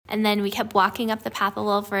And then we kept walking up the path a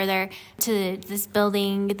little further to this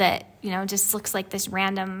building that, just looks like this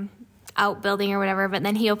random outbuilding or whatever. But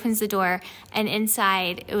then he opens the door, and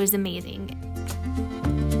inside it was amazing.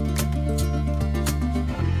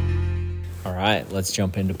 All right, let's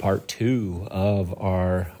jump into part 2 of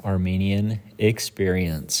our Armenian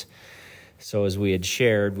experience. So as we had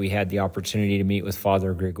shared, we had the opportunity to meet with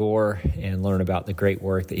Father Grigor and learn about the great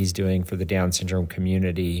work that he's doing for the Down syndrome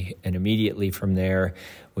community. And immediately from there,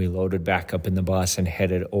 we loaded back up in the bus and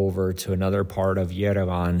headed over to another part of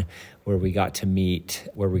Yerevan where we got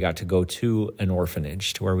to go to an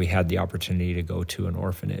orphanage, to where we had the opportunity to go to an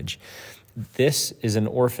orphanage. This is an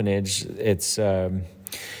orphanage.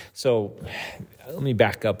 So let me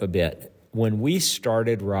back up a bit. When we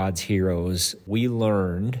started Rod's Heroes, we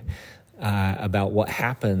learned about what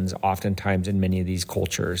happens oftentimes in many of these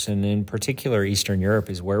cultures. And in particular, Eastern Europe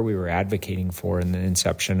is where we were advocating for in the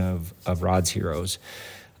inception of Rod's Heroes.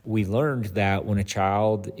 We learned that when a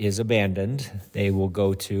child is abandoned, they will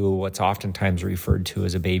go to what's oftentimes referred to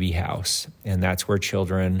as a baby house. And that's where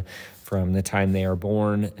children, from the time they are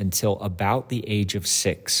born until about the age of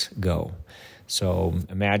 6, go. So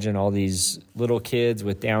imagine all these little kids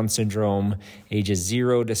with Down syndrome, ages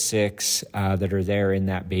 0 to 6, that are there in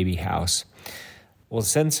that baby house. Well,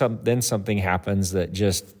 then something happens that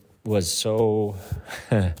just was so,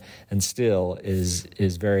 and still is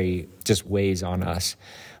very, just weighs on us.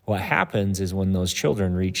 What happens is when those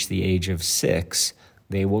children reach the age of 6,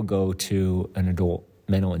 they will go to an adult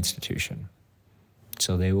mental institution.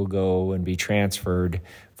 So they will go and be transferred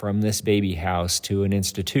from this baby house to an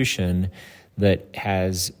institution that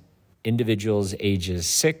has individuals ages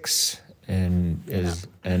 6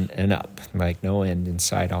 and up, like no end in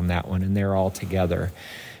sight on that one, and they're all together.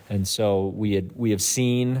 And so we have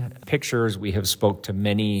seen pictures. We have spoke to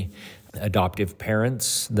many adoptive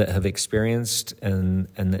parents that have experienced and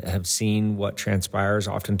that have seen what transpires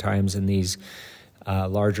oftentimes in these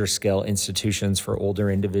larger scale institutions for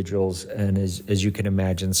older individuals. And as you can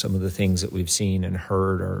imagine, some of the things that we've seen and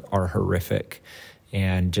heard are horrific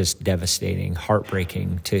and just devastating,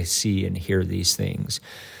 heartbreaking to see and hear these things.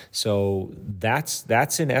 So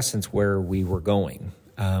that's in essence where we were going.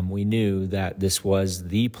 We knew that this was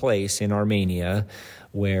the place in Armenia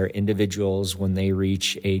where individuals, when they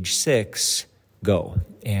reach age 6, go,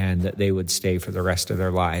 and that they would stay for the rest of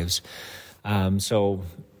their lives. So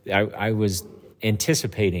I was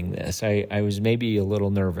anticipating this. I was maybe a little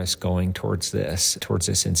nervous going towards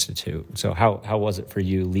this institute. So how was it for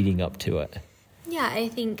you leading up to it? Yeah, I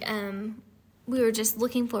think we were just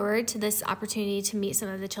looking forward to this opportunity to meet some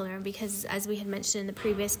of the children because, as we had mentioned in the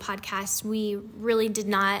previous podcast, we really did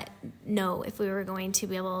not know if we were going to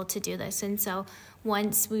be able to do this. And so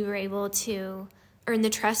once we were able to earn the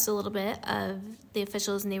trust a little bit of the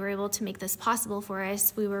officials and they were able to make this possible for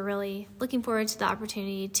us, we were really looking forward to the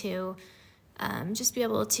opportunity to just be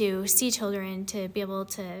able to see children, to be able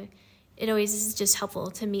to... It always is just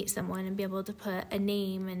helpful to meet someone and be able to put a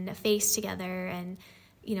name and a face together and,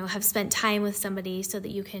 have spent time with somebody so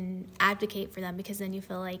that you can advocate for them because then you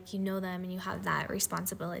feel like you know them and you have that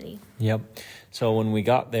responsibility. Yep. So when we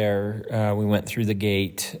got there, we went through the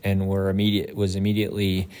gate and was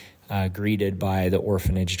immediately greeted by the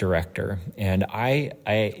orphanage director. And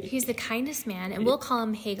he's the kindest man, and we'll call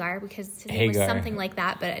him Hagar because his name was something like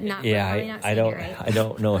that, but not I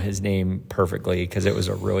don't know his name perfectly because it was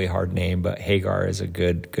a really hard name, but Hagar is a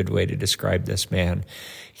good way to describe this man.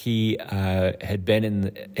 He has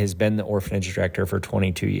been the orphanage director for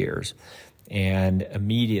 22 years, and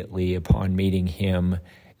immediately upon meeting him,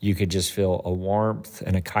 you could just feel a warmth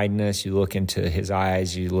and a kindness. You look into his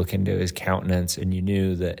eyes, you look into his countenance, and you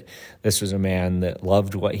knew that this was a man that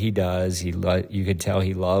loved what he does. You could tell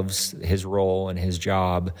he loves his role and his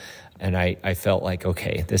job. And I felt like,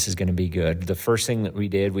 okay, this is going to be good. The first thing that we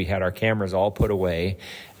did, we had our cameras all put away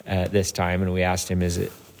at this time, and we asked him,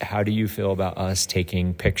 how do you feel about us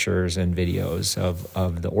taking pictures and videos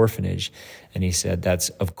of the orphanage? And he said, that's,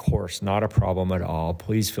 of course, not a problem at all.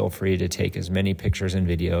 Please feel free to take as many pictures and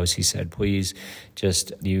videos. He said, please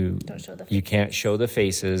just, you can't show the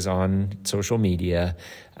faces on social media,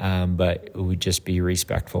 but we just be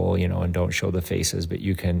respectful, and don't show the faces, but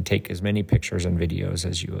you can take as many pictures and videos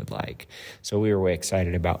as you would like. So we were way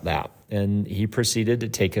excited about that. And he proceeded to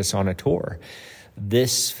take us on a tour.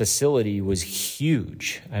 This facility was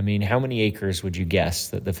huge. I mean, how many acres would you guess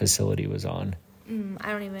that the facility was on?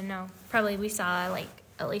 I don't even know. Probably we saw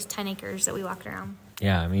at least 10 acres that we walked around.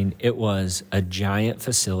 Yeah, I mean, it was a giant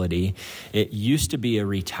facility. It used to be a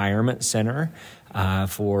retirement center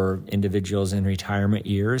for individuals in retirement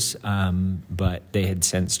years, but they had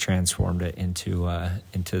since transformed it into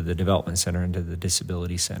the development center, into the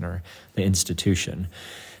disability center, the institution.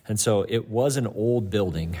 And so it was an old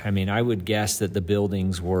building. I mean, I would guess that the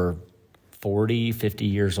buildings were 40, 50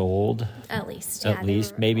 years old. At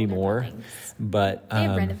least, maybe more. Buildings. But they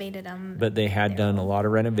renovated them. But they had done a lot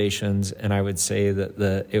of renovations, and I would say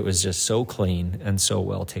that it was just so clean and so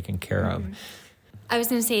well taken care of. I was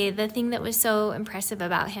going to say, the thing that was so impressive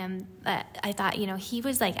about him, that I thought, he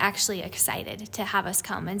was like actually excited to have us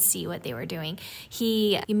come and see what they were doing.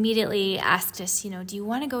 He immediately asked us, do you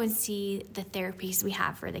want to go and see the therapies we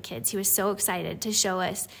have for the kids? He was so excited to show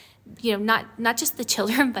us, not just the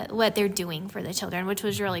children, but what they're doing for the children, which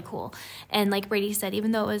was really cool. And like Brady said,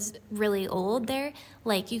 even though it was really old there,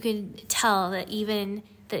 like you could tell that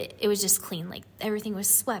it was just clean. Like everything was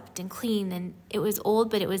swept and clean, and it was old,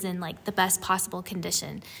 but it was in like the best possible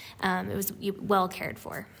condition. It was well cared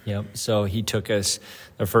for. Yep. So he took us,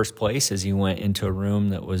 the first place is he went into a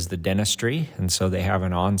room that was the dentistry. And so they have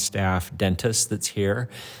an on-staff dentist that's here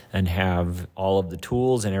and have all of the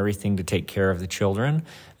tools and everything to take care of the children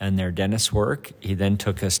and their dentist work. He then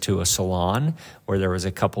took us to a salon where there was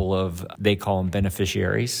a couple of, they call them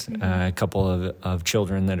beneficiaries, a couple of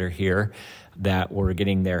children that are here that were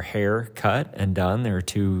getting their hair cut and done. There were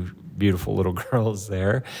two beautiful little girls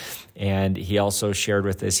there. And he also shared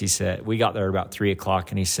with us, he said, we got there about 3:00,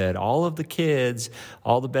 and he said, all of the kids,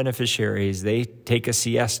 all the beneficiaries, they take a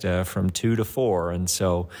siesta from 2 to 4. And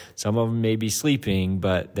so some of them may be sleeping,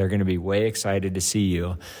 but they're going to be way excited to see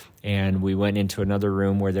you. And we went into another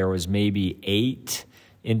room where there was maybe 8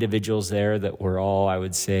 individuals there that were all, I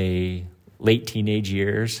would say, late teenage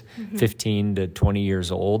years, 15 to 20 years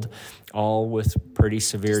old, all with pretty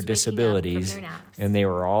severe disabilities. And they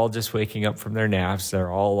were all just waking up from their naps. They're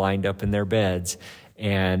all lined up in their beds.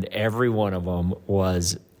 And every one of them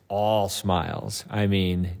was all smiles. I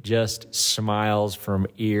mean, just smiles from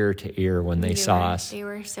ear to ear when they saw us. They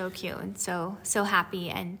were so cute and so happy.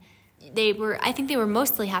 And I think they were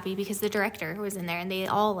mostly happy because the director was in there and they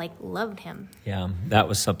all loved him. Yeah, that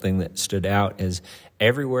was something that stood out, is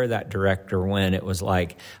everywhere that director went, it was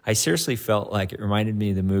like, I seriously felt like it reminded me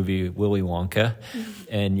of the movie Willy Wonka.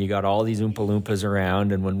 And you got all these Oompa Loompas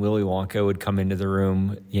around, and when Willy Wonka would come into the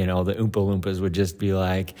room, the Oompa Loompas would just be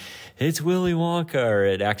like, it's Willy Wonka, or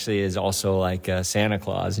it actually is also like Santa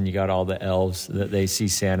Claus, and you got all the elves that they see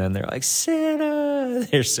Santa, and they're like, Santa!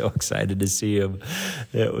 They're so excited to see him.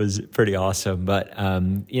 It was pretty awesome. But,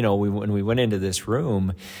 when we went into this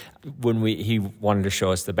room, he wanted to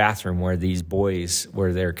show us the bathroom where these boys,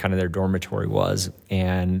 where their dormitory was.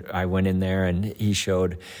 And I went in there and he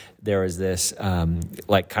showed there was this kind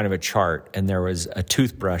of a chart, and there was a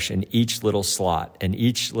toothbrush in each little slot, and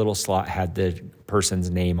each little slot had the person's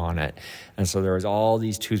name on it. And so there was all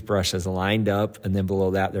these toothbrushes lined up, and then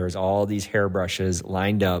below that there was all these hairbrushes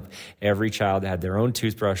lined up. Every child had their own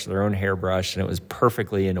toothbrush, their own hairbrush, and it was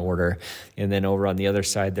perfectly in order. And then over on the other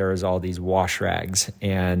side there was all these wash rags,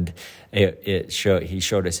 and he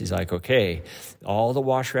showed us, he's like, okay, all the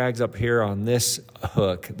wash rags up here on this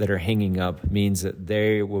hook that are hanging up means that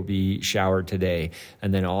they will be showered today.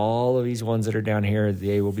 And then all of these ones that are down here,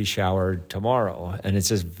 they will be showered tomorrow. And it's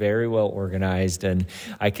just very well organized. And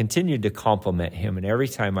I continued to compliment him. And every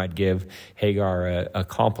time I'd give Hagar a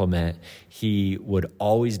compliment, he would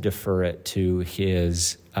always defer it to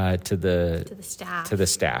his to the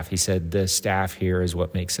staff. He said, the staff here is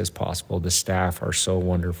what makes this possible. The staff are so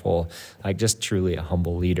wonderful, just truly a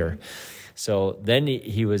humble leader. So then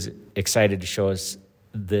he was excited to show us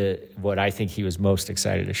what I think he was most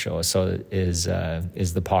excited to show us is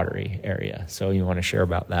the pottery area. So you want to share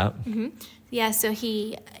about that? Mm-hmm. Yeah, so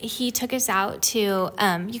he took us out to,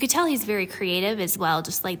 you could tell he's very creative as well,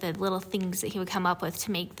 just like the little things that he would come up with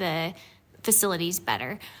to make the facilities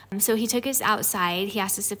better. So he took us outside. He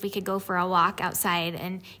asked us if we could go for a walk outside,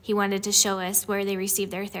 and he wanted to show us where they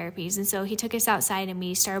received their therapies. And so he took us outside, and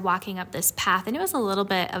we started walking up this path, and it was a little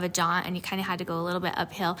bit of a jaunt, and you kind of had to go a little bit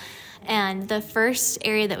uphill. And the first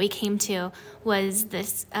area that we came to was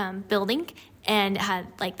this building, and had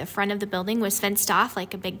the front of the building was fenced off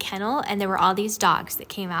like a big kennel, and there were all these dogs that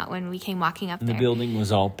came out when we came walking up there. The building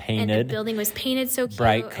was all painted. And the building was painted so cute.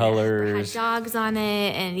 Bright colors. It had dogs on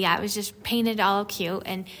it, and yeah, it was just painted all cute.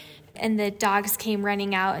 And and the dogs came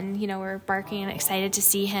running out and, were barking and excited to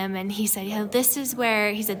see him. And he said, this is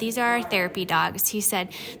where, he said, these are our therapy dogs. He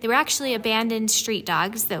said, they were actually abandoned street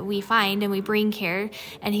dogs that we find and we bring here.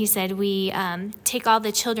 And he said, we take all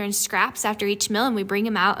the children's scraps after each meal and we bring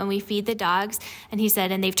them out and we feed the dogs. And he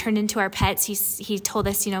said, and they've turned into our pets. He told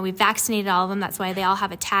us, we vaccinated all of them. That's why they all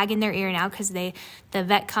have a tag in their ear now, because the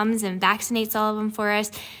vet comes and vaccinates all of them for us.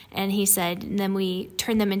 And he said, and then we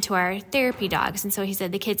turn them into our therapy dogs. And so he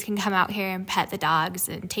said the kids can come out here and pet the dogs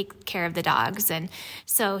and take care of the dogs. And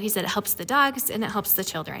so he said it helps the dogs and it helps the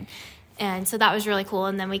children. And so that was really cool.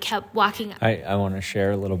 And then we kept walking. I want to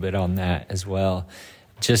share a little bit on that as well.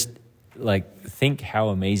 Just think how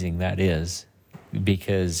amazing that is,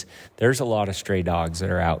 because there's a lot of stray dogs that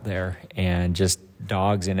are out there and just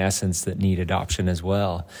dogs in essence that need adoption as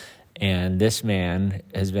well. And this man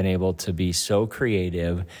has been able to be so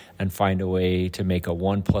creative and find a way to make a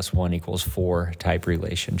 1 + 1 = 4 type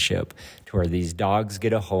relationship, to where these dogs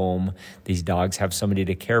get a home, these dogs have somebody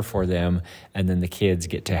to care for them, and then the kids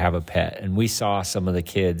get to have a pet. And we saw some of the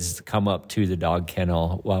kids come up to the dog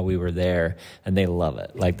kennel while we were there, and they love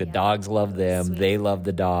it. The dogs love them, sweet. They love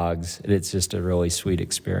the dogs. It's just a really sweet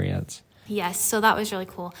experience. Yes, so that was really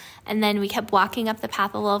cool. And then we kept walking up the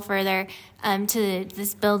path a little further to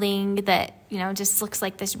this building that, just looks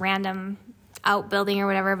like this random outbuilding or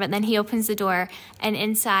whatever. But then he opens the door, and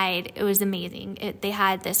inside it was amazing. They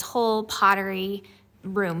had this whole pottery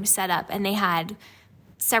room set up, and they had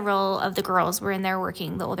several of the girls were in there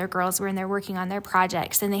working. The older girls were in there working on their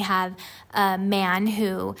projects. And they have a man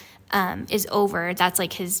who is over. That's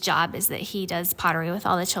his job, is that he does pottery with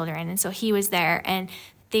all the children. And so he was there, and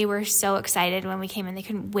they were so excited when we came in. They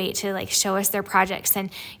couldn't wait to show us their projects.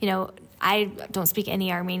 And, I don't speak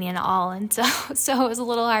any Armenian at all. And so it was a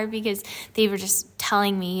little hard, because they were just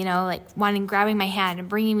telling me, grabbing my hand and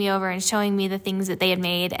bringing me over and showing me the things that they had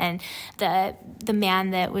made. And the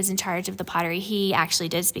man that was in charge of the pottery, he actually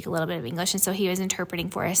did speak a little bit of English. And so he was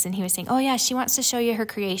interpreting for us, and he was saying, oh yeah, she wants to show you her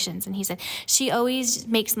creations. And he said, she always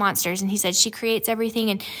makes monsters. And he said, she creates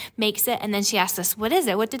everything and makes it. And then she asked us, what is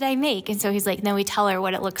it? What did I make? And so he's like, then we tell her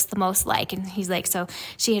what it looks the most like. And he's like, so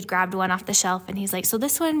she had grabbed one off the shelf, and he's like, so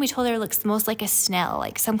this one we told her looks the most like a snail,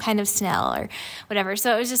 some kind of snail or whatever.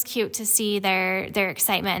 So it was just cute to see their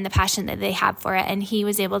excitement and the passion that they have for it. And he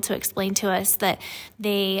was able to explain to us that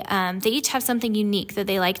they each have something unique that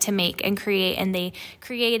they like to make and create, and they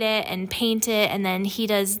create it and paint it, and then he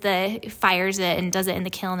fires it and does it in the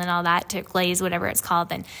kiln and all that to glaze, whatever it's called,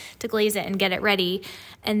 then to glaze it and get it ready.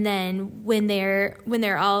 And then when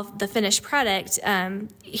they're all the finished product,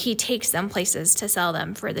 he takes them places to sell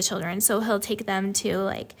them for the children. So he'll take them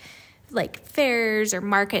to fairs or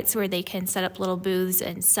markets where they can set up little booths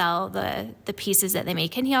and sell the pieces that they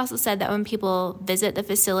make. And he also said that when people visit the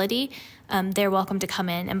facility, they're welcome to come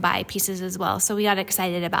in and buy pieces as well. So we got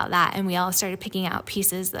excited about that, and we all started picking out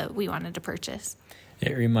pieces that we wanted to purchase.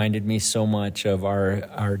 It reminded me so much of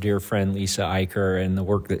our dear friend Lisa Eicher and the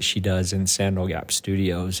work that she does in Sandal Gap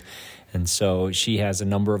Studios. And so she has a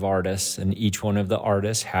number of artists, and each one of the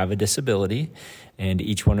artists have a disability, and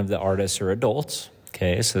each one of the artists are adults.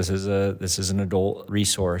 Okay, so this is an adult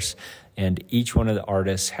resource, and each one of the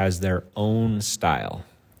artists has their own style,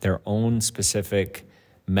 their own specific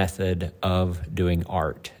method of doing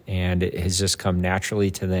art, and it has just come naturally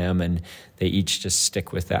to them, and they each just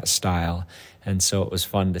stick with that style. And so it was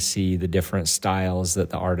fun to see the different styles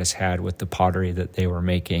that the artists had with the pottery that they were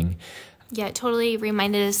making. Yeah, it totally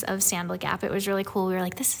reminded us of Sandal Gap. It was really cool. We were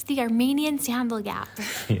like, this is the Armenian Sandal Gap.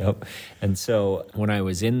 Yep. And so when I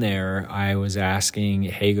was in there, I was asking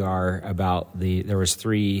Hagar about there was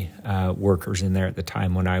 3 workers in there at the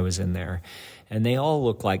time when I was in there. And they all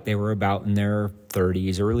looked like they were about in their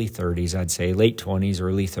 30s, early 30s, I'd say, late 20s,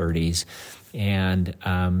 early 30s.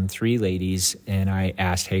 And 3 ladies, and I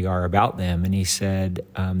asked Hagar about them, and he said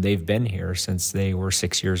they've been here since they were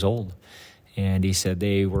 6 years old. And he said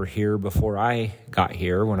they were here before I got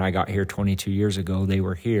here. When I got here 22 years ago, they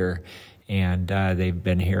were here, and they've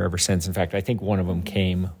been here ever since. In fact, I think one of them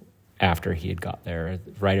came after he had got there,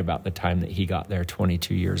 right about the time that he got there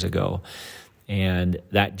 22 years ago. And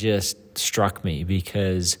that just struck me,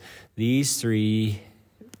 because these 3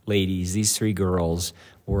 ladies, these 3 girls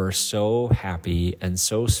were so happy and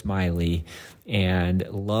so smiley and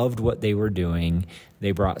loved what they were doing.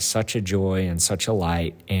 They brought such a joy and such a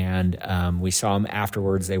light. And we saw them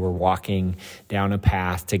afterwards. They were walking down a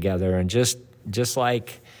path together, and just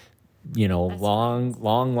like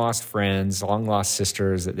long lost friends, long lost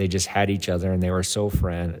sisters, that they just had each other, and they were so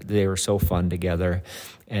fun together.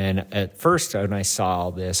 And at first, when I saw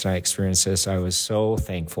all this and I experienced this, I was so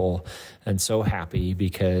thankful and so happy,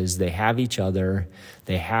 because they have each other,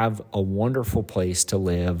 they have a wonderful place to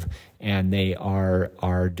live, and they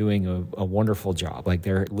are doing a wonderful job. Like,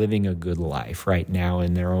 they're living a good life right now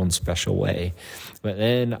in their own special way. But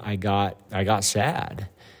then I got sad.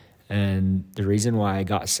 And the reason why I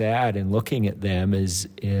got sad in looking at them is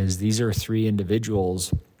these are three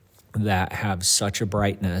individuals that have such a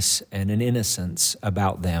brightness and an innocence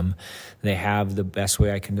about them. They have, the best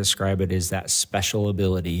way I can describe it is that special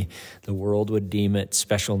ability. The world would deem it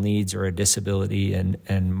special needs or a disability,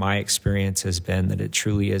 and my experience has been that it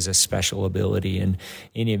truly is a special ability. And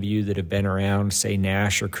any of you that have been around, say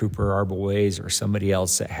Nash or Cooper or Arborways or somebody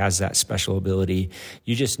else that has that special ability,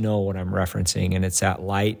 you just know what I'm referencing, and it's that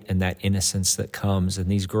light and that innocence that comes. And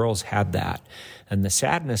these girls had that. And the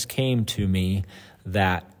sadness came to me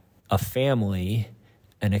that a family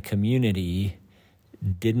and a community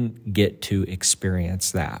didn't get to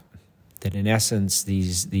experience that. That in essence,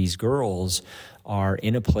 these girls are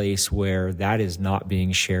in a place where that is not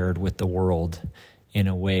being shared with the world in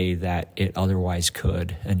a way that it otherwise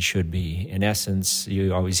could and should be. In essence,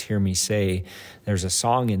 you always hear me say there's a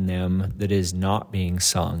song in them that is not being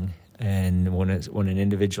sung. And when an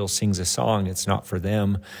individual sings a song, it's not for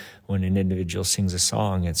them. When an individual sings a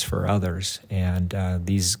song, it's for others. And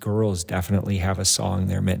these girls definitely have a song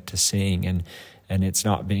they're meant to sing, and it's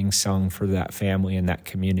not being sung for that family and that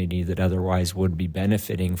community that otherwise would be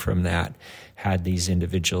benefiting from that had these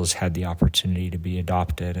individuals had the opportunity to be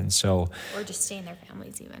adopted. And so, or just stay in their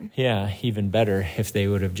families even. Yeah, even better if they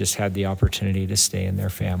would have just had the opportunity to stay in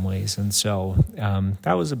their families. And so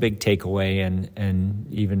that was a big takeaway,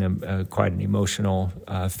 and even quite an emotional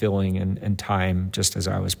feeling and time just as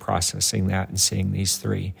I was processing that and seeing these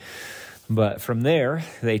three. But from there,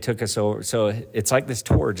 they took us over. So it's like this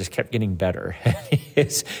tour just kept getting better.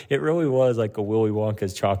 It really was like a Willy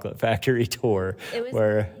Wonka's Chocolate Factory tour. It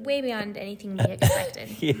was way beyond anything we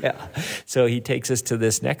expected. Yeah. So he takes us to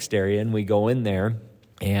this next area, and we go in there.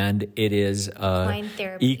 And it is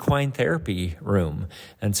equine therapy room.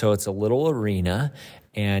 And so it's a little arena,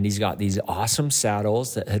 and he's got these awesome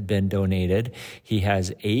saddles that had been donated. He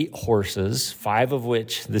has 8 horses, 5 of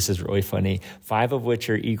which, this is really funny, 5 of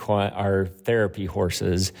which are therapy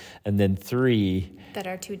horses, and then 3 that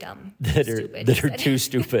are too dumb. That are too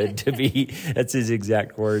stupid to be, that's his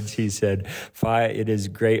exact words. He said, 5, it is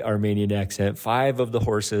great Armenian accent, 5 of the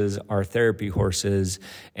horses are therapy horses,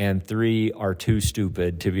 and 3 are too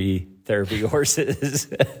stupid to be therapy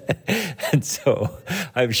horses. And so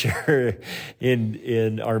I'm sure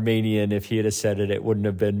in Armenian, if he had said it, it wouldn't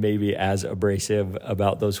have been maybe as abrasive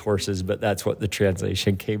about those horses, but that's what the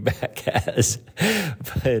translation came back as.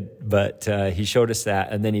 But he showed us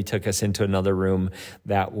that, and then he took us into another room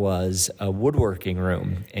that was a woodworking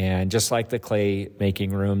room. And just like the clay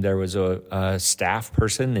making room, there was a staff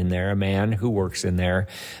person in there, a man who works in there,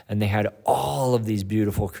 and they had all of these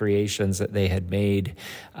beautiful creations that they had made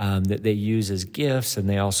that they use as gifts, and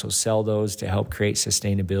they also sell those to help create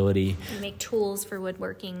sustainability. They make tools for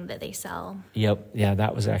woodworking that they sell. Yep. Yeah,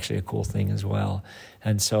 that was actually a cool thing as well.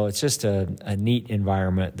 And so it's just a neat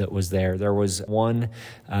environment that was there. There was one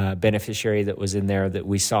beneficiary that was in there that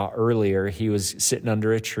we saw earlier. He was sitting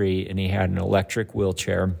under a tree, and he had an electric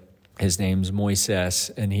wheelchair. His name's Moises,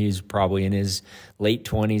 and he's probably in his late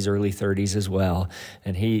 20s, early 30s as well.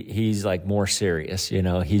 And he's like more serious, you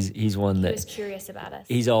know. He's one that he was curious about us.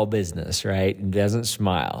 He's all business, right? And doesn't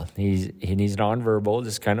smile. He's nonverbal,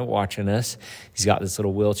 just kind of watching us. He's got this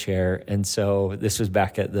little wheelchair, and so this was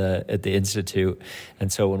back at the institute.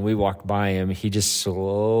 And so when we walked by him, he just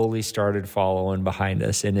slowly started following behind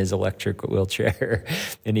us in his electric wheelchair,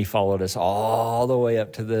 and he followed us all the way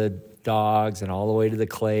up to the dogs and all the way to the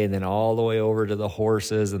clay, and then all the way over to the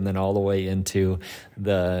horses, and then all the way into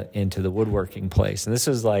the woodworking place. And this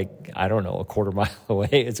is like, I don't know, a quarter mile away.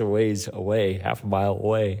 It's a ways away, half a mile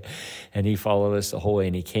away. And he followed us the whole way,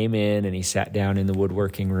 and he came in and he sat down in the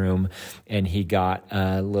woodworking room, and he got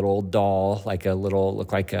a little doll,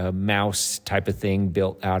 looked like a mouse type of thing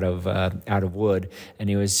built out of wood. And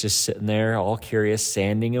he was just sitting there all curious,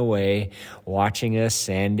 sanding away, watching us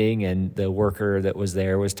sanding, and the worker that was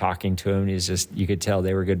there was talking to him. He's just, you could tell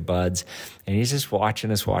they were good buds, and he's just watching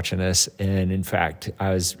us. And in fact,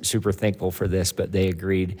 I was super thankful for this, but they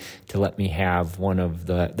agreed to let me have one of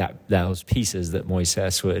those pieces that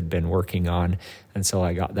Moises had been working on, and so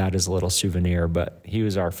I got that as a little souvenir. But he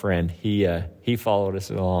was our friend. He followed us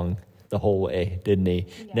along. the whole way, didn't he?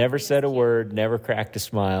 Yeah, never said a word, never cracked a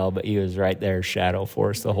smile, but he was right there, shadow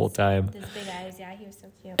for us the whole time. His big eyes, yeah, he was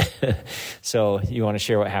so cute. So you want to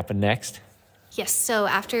share what happened next? Yes, so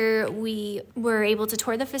after we were able to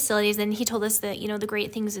tour the facilities, and he told us that, the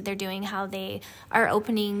great things that they're doing, how they are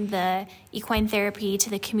opening the equine therapy to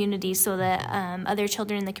the community so that other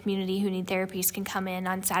children in the community who need therapies can come in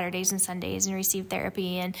on Saturdays and Sundays and receive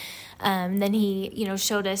therapy. And then he,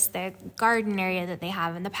 showed us the garden area that they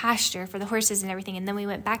have and the pasture for the horses and everything. And then we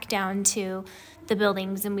went back down to the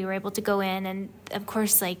buildings and we were able to go in. And, of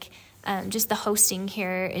course, just the hosting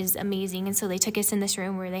here is amazing. And so they took us in this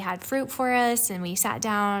room where they had fruit for us, and we sat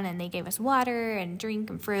down and they gave us water and drink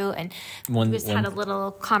and fruit, and we just had a little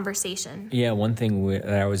conversation. Yeah, one thing that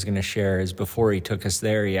I was going to share is before he took us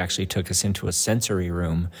there, he actually took us into a sensory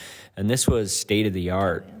room. And this was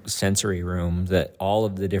state-of-the-art sensory room, that all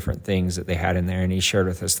of the different things that they had in there. And he shared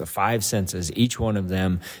with us the 5 senses, each one of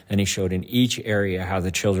them. And he showed in each area how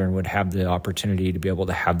the children would have the opportunity to be able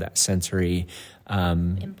to have that sensory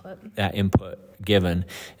input given.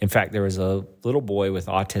 In fact, there was a little boy with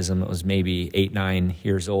autism that was maybe 8, 9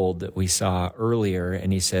 years old that we saw earlier,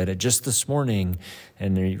 and he said, just this morning,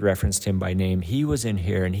 and he referenced him by name, he was in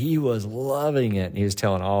here and he was loving it. And he was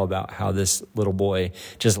telling all about how this little boy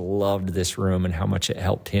just loved this room and how much it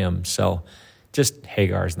helped him. So just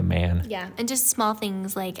Hagar's the man. Yeah, and just small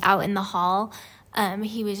things like out in the hall.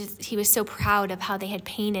 He was so proud of how they had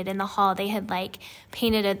painted in the hall. They had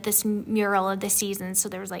painted this mural of the seasons. So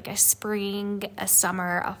there was a spring, a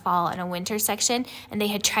summer, a fall, and a winter section. And they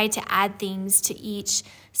had tried to add things to each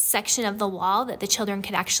section of the wall that the children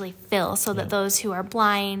could actually fill, so that those who are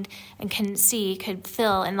blind and couldn't see could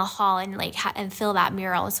fill in the hall and and fill that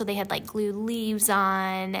mural. So they had glued leaves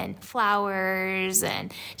on and flowers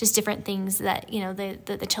and just different things that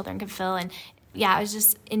the children could fill. And yeah, it was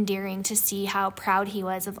just endearing to see how proud he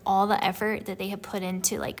was of all the effort that they had put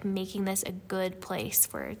into making this a good place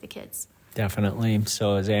for the kids. Definitely.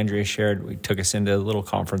 So as Andrea shared, we took us into a little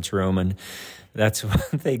conference room, and that's one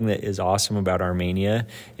thing that is awesome about Armenia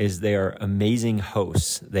is they are amazing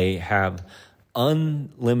hosts. They have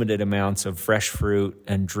unlimited amounts of fresh fruit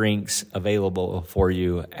and drinks available for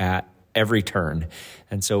you at every turn.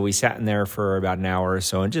 And so we sat in there for about an hour or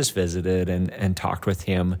so and just visited and talked with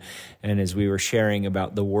him. And as we were sharing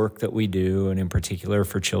about the work that we do, and in particular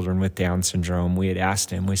for children with Down syndrome, we had asked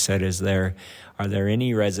him, we said, are there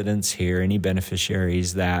any residents here, any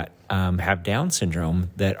beneficiaries that have Down syndrome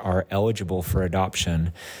that are eligible for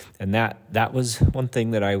adoption? And that was one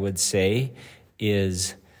thing that I would say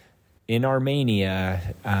is in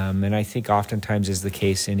Armenia, and I think oftentimes is the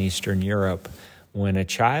case in Eastern Europe, when a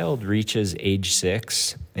child reaches age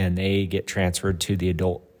 6 and they get transferred to the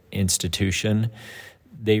adult institution,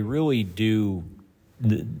 they really do,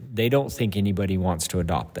 they don't think anybody wants to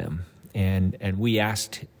adopt them. And we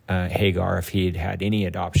asked Hagar if he had had any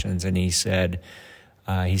adoptions, and he said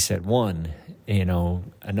one,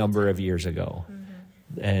 a number of years ago.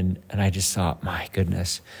 Mm-hmm. And I just thought, my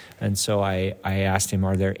goodness. And so I asked him,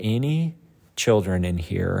 are there any children in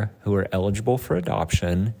here who are eligible for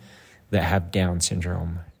adoption that have Down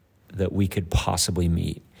syndrome that we could possibly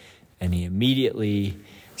meet? And he immediately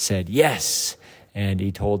said yes. And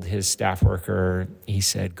he told his staff worker, he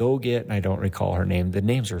said, go get, and I don't recall her name. The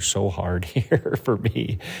names are so hard here for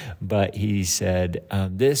me. But he said,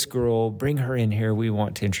 this girl, bring her in here. We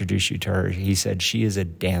want to introduce you to her. He said, she is a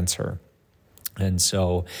dancer. And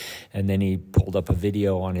then he pulled up a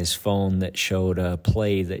video on his phone that showed a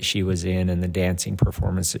play that she was in and the dancing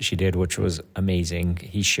performance that she did, which was amazing.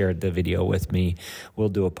 He shared the video with me. We'll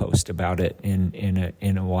do a post about it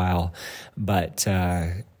in a while. But,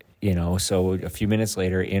 so a few minutes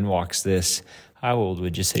later, in walks this. How old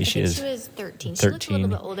would you say she is? She was 13. She looked a little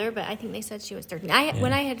bit older, but I think they said she was 13.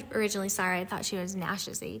 When I had originally saw her, I thought she was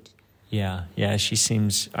Nash's age. Yeah, she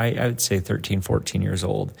seems, I would say 13, 14 years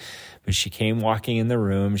old. But she came walking in the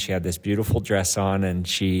room. She had this beautiful dress on, and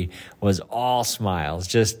she was all smiles,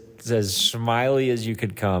 just as smiley as you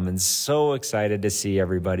could come, and so excited to see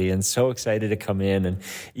everybody, and so excited to come in and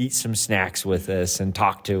eat some snacks with us and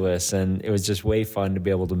talk to us. And it was just way fun to be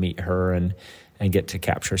able to meet her and get to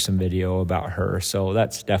capture some video about her. So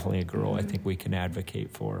that's definitely a girl I think we can advocate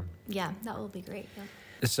for. Yeah, that will be great. Yeah.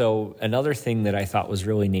 So another thing that I thought was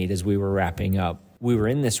really neat as we were wrapping up, we were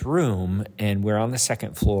in this room and we're on the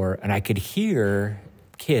second floor, and I could hear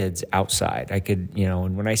kids outside. I could,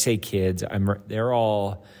 and when I say kids, they're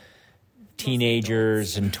all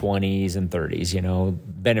teenagers and 20s and 30s,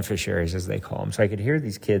 beneficiaries as they call them. So I could hear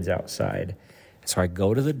these kids outside, So I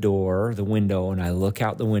go to the window, and I look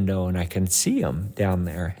out the window, and I can see them down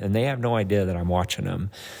there. And they have no idea that I'm watching them.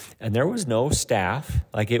 And there was no staff.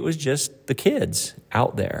 Like, it was just the kids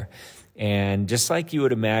out there. And just like you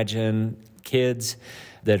would imagine, kids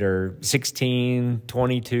that are 16,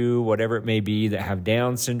 22, whatever it may be, that have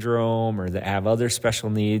Down syndrome or that have other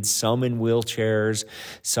special needs, some in wheelchairs,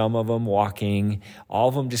 some of them walking, all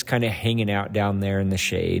of them just kind of hanging out down there in the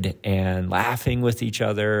shade and laughing with each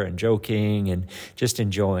other and joking and just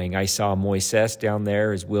enjoying. I saw Moises down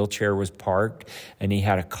there. His wheelchair was parked, and he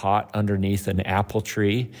had a cot underneath an apple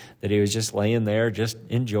tree that he was just laying there, just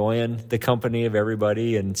enjoying the company of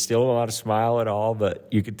everybody, and still not a smile at all, but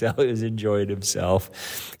you could tell he was enjoying himself.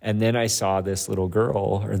 And then I saw this little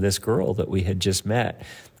girl, or this girl that we had just met,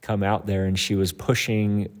 come out there, and she was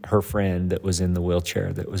pushing her friend that was in the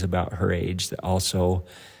wheelchair that was about her age, that also,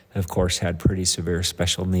 of course, had pretty severe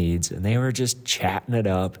special needs. And they were just chatting it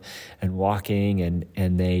up and walking,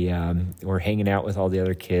 and they were hanging out with all the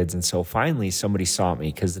other kids. And so finally somebody saw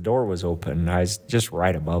me, because the door was open, and I was just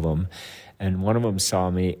right above them. And one of them saw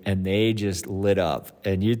me, and they just lit up.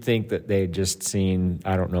 And you'd think that they'd just seen,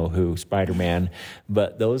 I don't know who, Spider-Man.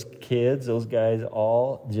 But those kids, those guys,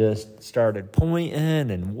 all just started pointing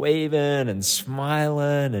and waving and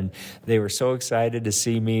smiling. And they were so excited to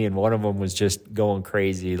see me. And one of them was just going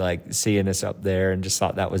crazy, like seeing us up there, and just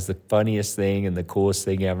thought that was the funniest thing and the coolest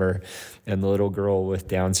thing ever. And the little girl with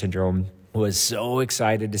Down syndrome was so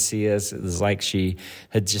excited to see us. It was like she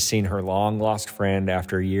had just seen her long-lost friend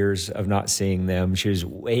after years of not seeing them. She was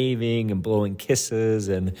waving and blowing kisses,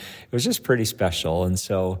 and it was just pretty special. And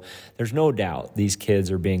so there's no doubt these kids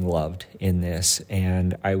are being loved in this.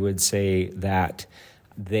 And I would say that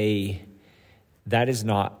that is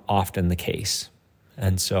not often the case.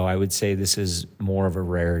 And so I would say this is more of a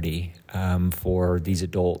rarity for these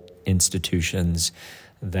adult institutions,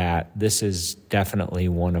 that this is definitely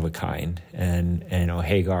one of a kind. And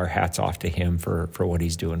Hagar, hats off to him for what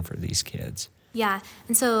he's doing for these kids. Yeah.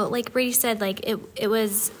 And so like Brady said, like it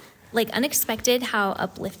was like unexpected how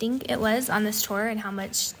uplifting it was on this tour, and how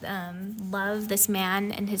much love this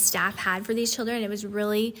man and his staff had for these children. It was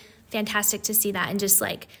really fantastic to see that, and just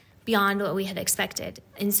like beyond what we had expected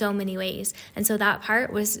in so many ways. And so that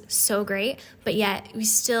part was so great, but yet we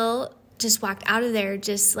still just walked out of there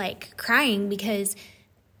just like crying, because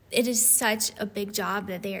it is such a big job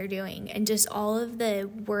that they are doing, and just all of the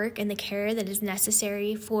work and the care that is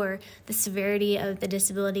necessary for the severity of the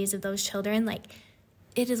disabilities of those children. Like,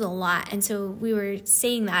 it is a lot. And so we were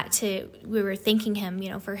saying that we were thanking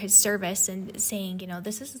him, for his service, and saying,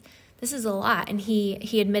 this is a lot. And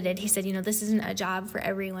he admitted, he said, this isn't a job for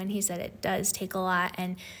everyone. He said it does take a lot.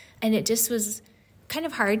 And it just was kind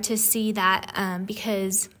of hard to see that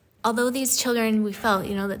because although these children, we felt,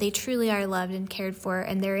 that they truly are loved and cared for,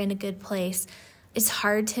 and they're in a good place, it's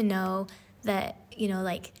hard to know that,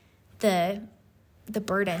 like the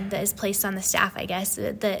burden that is placed on the staff, I guess,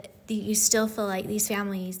 that you still feel like these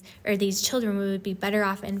families or these children would be better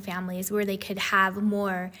off in families where they could have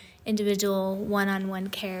more individual one-on-one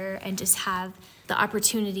care, and just have the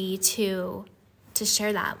opportunity to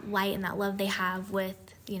share that light and that love they have with,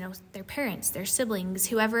 their parents, their siblings,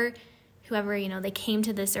 whoever they came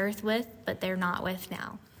to this earth with, but they're not with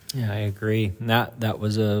now. Yeah, I agree. That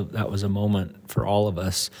was a moment for all of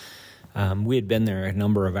us. We had been there a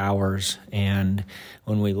number of hours, and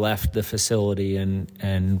when we left the facility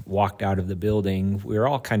and walked out of the building, we were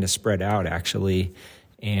all kind of spread out, actually.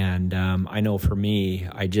 And I know for me,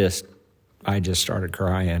 I just started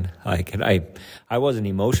crying. And I wasn't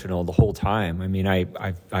emotional the whole time. I mean,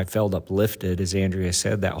 I felt uplifted, as Andrea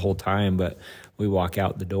said, that whole time, but we walk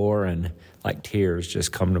out the door and like tears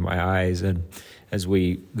just come to my eyes. And as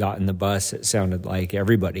we got in the bus, it sounded like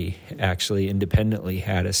everybody actually independently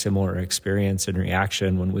had a similar experience and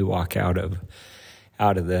reaction when we walk out of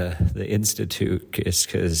the institute,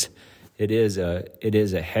 because it is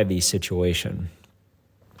a heavy situation.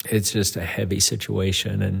 It's just a heavy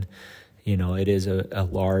situation, and it is a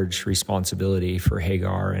large responsibility for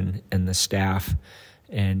Hagar and the staff.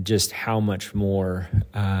 And just how much more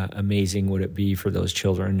amazing would it be for those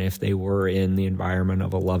children if they were in the environment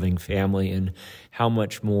of a loving family, and how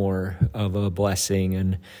much more of a blessing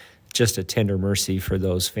and just a tender mercy for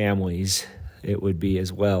those families it would be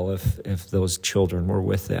as well if those children were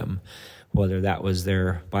with them, whether that was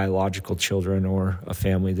their biological children or a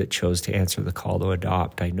family that chose to answer the call to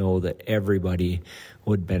adopt. I know that everybody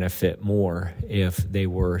would benefit more if they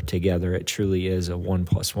were together. It truly is a 1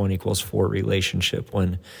 + 1 = 4 relationship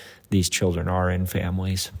when these children are in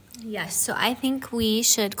families. Yes, so I think we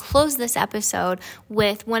should close this episode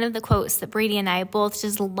with one of the quotes that Brady and I both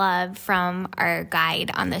just loved from our guide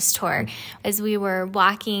on this tour. As we were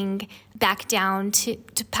walking back down to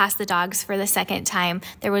pass the dogs for the second time,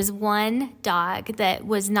 there was one dog that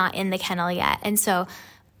was not in the kennel yet. And so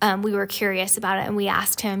we were curious about it, and we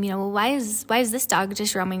asked him, well, why is this dog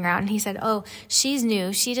just roaming around? And he said, oh, she's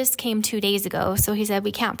new. She just came 2 days ago. So he said,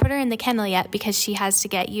 we can't put her in the kennel yet because she has to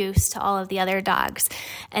get used to all of the other dogs.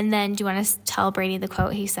 And then do you want to tell Brady the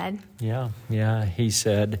quote he said? Yeah. He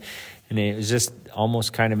said, and it was just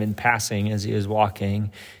almost kind of in passing as he was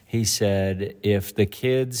walking, he said, if the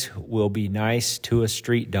kids will be nice to a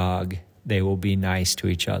street dog, they will be nice to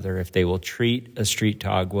each other. If they will treat a street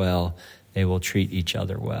dog well, they will treat each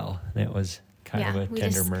other well. And it was kind of a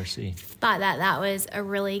tender mercy. Thought that was a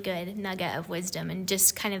really good nugget of wisdom, and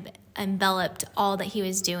just kind of enveloped all that he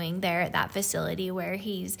was doing there at that facility, where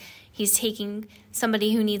he's taking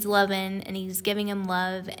somebody who needs love and he's giving them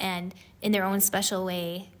love, and in their own special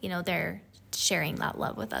way, they're sharing that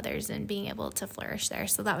love with others and being able to flourish there.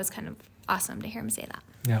 So that was kind of awesome to hear him say that.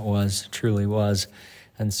 That was, truly was.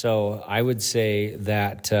 And so I would say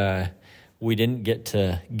that we didn't get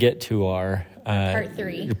to our part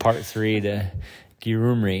three to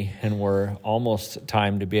Gyumri, and we're almost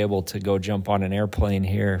time to be able to go jump on an airplane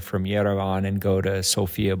here from Yerevan and go to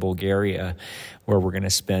Sofia, Bulgaria, where we're going to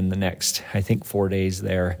spend the next, I think, 4 days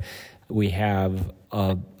there. We have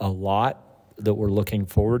a lot that we're looking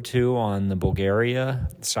forward to on the Bulgaria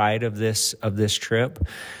side of this trip.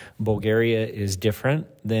 Bulgaria is different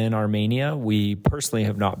than Armenia. We personally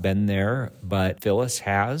have not been there, but Phyllis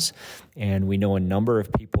has, and we know a number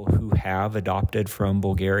of people who have adopted from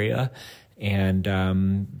Bulgaria. And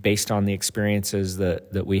based on the experiences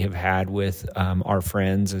that we have had with our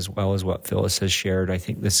friends, as well as what Phyllis has shared, I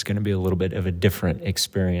think this is going to be a little bit of a different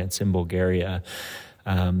experience in Bulgaria.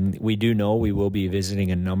 We do know we will be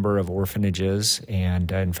visiting a number of orphanages,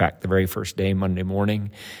 and in fact, the very first day, Monday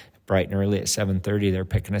morning, bright and early at 7:30, they're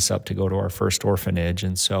picking us up to go to our first orphanage.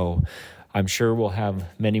 And so I'm sure we'll have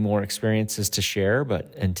many more experiences to share,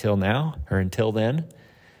 but until then,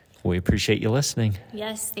 we appreciate you listening.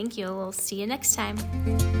 Yes, thank you. We'll see you next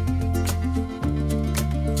time.